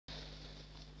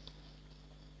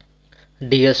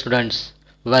Dear students,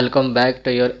 welcome back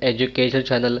to your education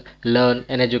channel Learn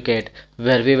and Educate,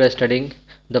 where we were studying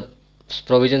the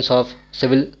provisions of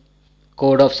Civil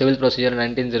Code of Civil Procedure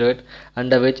 1908,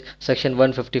 under which Section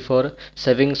 154,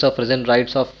 Savings of Present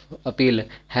Rights of Appeal,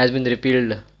 has been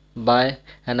repealed by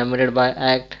and amended by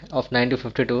Act of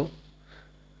 1952.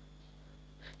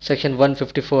 Section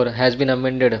 154 has been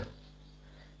amended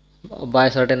by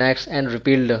certain acts and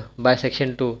repealed by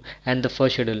Section 2 and the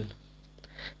first schedule.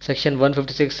 Section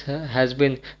 156 has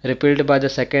been repealed by the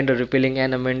Second Repealing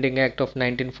and Amending Act of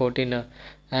 1914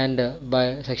 and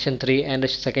by Section 3 and the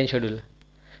second schedule.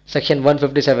 Section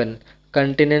 157,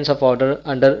 Continuance of Order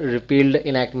under Repealed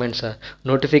Enactments,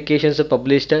 notifications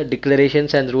published,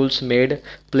 declarations and rules made,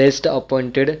 placed,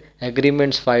 appointed,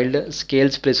 agreements filed,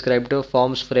 scales prescribed,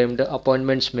 forms framed,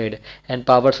 appointments made, and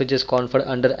powers which is conferred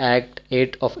under Act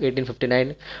 8 of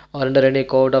 1859 or under any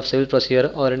code of civil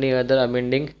procedure or any other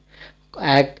amending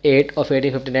Act 8 of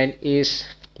 1859 is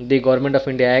the Government of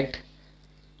India Act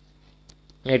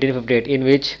 1858, in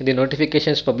which the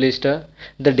notifications published,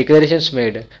 the declarations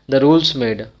made, the rules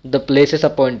made, the places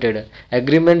appointed,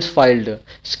 agreements filed,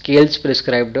 scales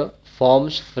prescribed,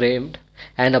 forms framed,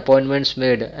 and appointments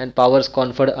made, and powers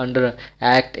conferred under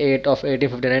Act 8 of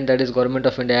 1859, that is Government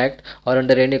of India Act, or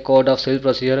under any code of civil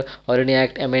procedure or any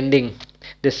act amending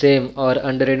the same or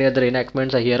under any other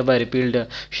enactments are hereby repealed,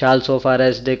 shall so far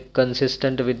as they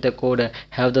consistent with the code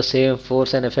have the same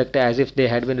force and effect as if they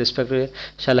had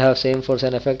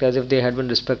been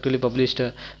respectively published,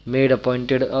 made,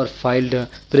 appointed or filed,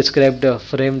 prescribed,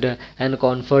 framed and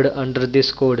conferred under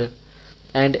this code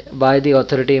and by the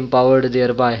authority empowered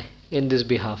thereby in this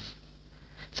behalf.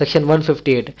 Section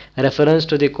 158, reference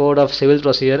to the code of civil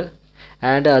procedure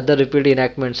and other repealed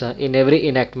enactments. In every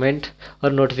enactment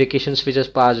or notifications which is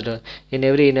passed, in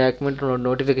every enactment or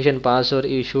notification passed or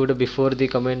issued before the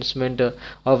commencement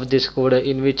of this code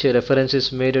in which reference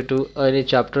is made to any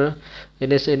chapter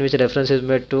in which reference is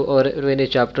made to or any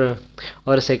chapter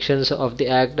or sections of the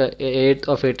Act 8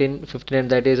 of 1859,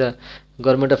 that is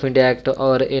Government of India Act,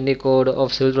 or any code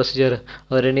of civil procedure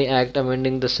or any act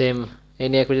amending the same,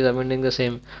 any act which is amending the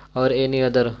same or any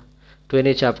other to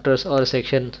any chapters or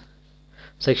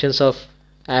sections of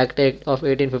Act 8 of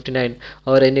 1859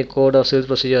 or any code of civil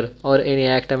procedure or any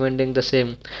act amending the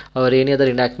same or any other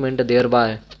enactment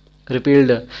thereby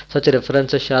repealed, such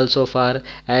references shall so far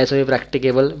as may be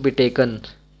practicable be taken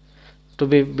to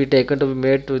be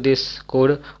made to this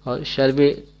code or shall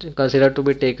be considered to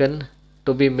be taken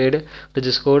to be made to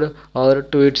this code or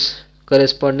to its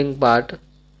corresponding part,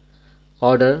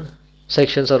 order,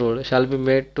 sections or rule shall be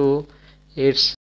made to its